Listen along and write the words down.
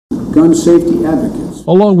gun safety advocates.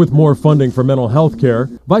 Along with more funding for mental health care,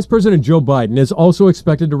 Vice President Joe Biden is also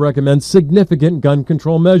expected to recommend significant gun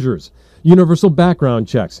control measures, universal background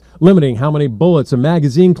checks, limiting how many bullets a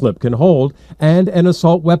magazine clip can hold, and an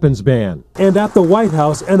assault weapons ban. And at the White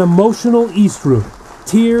House, an emotional East route.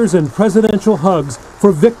 Tears and presidential hugs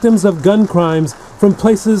for victims of gun crimes from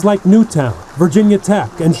places like Newtown, Virginia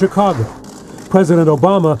Tech, and Chicago. President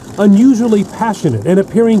Obama unusually passionate and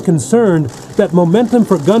appearing concerned that momentum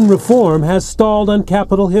for gun reform has stalled on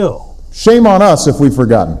Capitol Hill. Shame on us if we've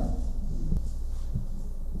forgotten.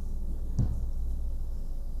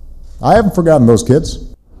 I haven't forgotten those kids.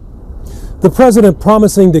 The president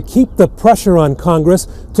promising to keep the pressure on Congress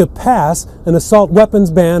to pass an assault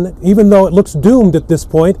weapons ban, even though it looks doomed at this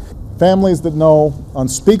point. Families that know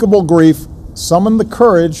unspeakable grief summon the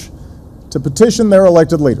courage to petition their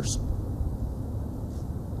elected leaders.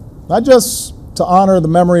 Not just to honor the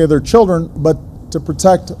memory of their children, but to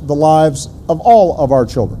protect the lives of all of our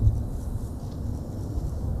children.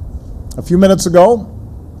 A few minutes ago,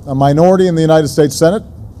 a minority in the United States Senate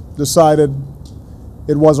decided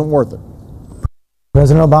it wasn't worth it.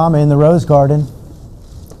 President Obama in the Rose Garden,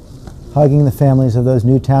 hugging the families of those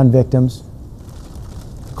Newtown victims,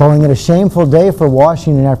 calling it a shameful day for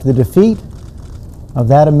Washington after the defeat of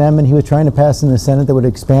that amendment he was trying to pass in the Senate that would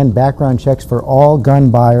expand background checks for all gun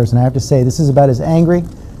buyers. And I have to say, this is about as angry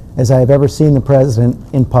as I have ever seen the president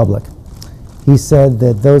in public. He said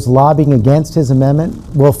that those lobbying against his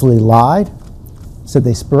amendment willfully lied, said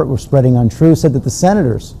they were spreading untruths, said that the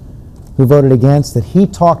senators who voted against that he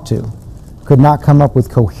talked to could not come up with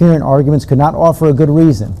coherent arguments, could not offer a good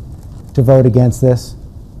reason to vote against this.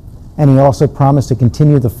 And he also promised to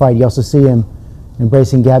continue the fight. You also see him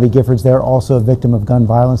embracing Gabby Giffords there, also a victim of gun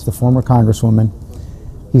violence, the former congresswoman.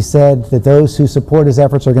 He said that those who support his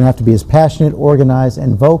efforts are going to have to be as passionate, organized,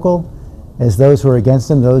 and vocal as those who are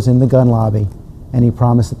against him, those in the gun lobby. And he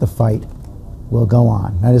promised that the fight will go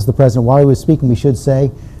on. That is the president. While he was speaking, we should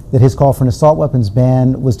say that his call for an assault weapons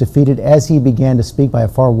ban was defeated as he began to speak by a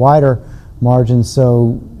far wider margin.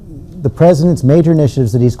 So the president's major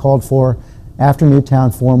initiatives that he's called for after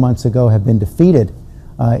Newtown 4 months ago have been defeated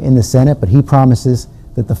in the Senate, but he promises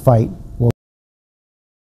that the fight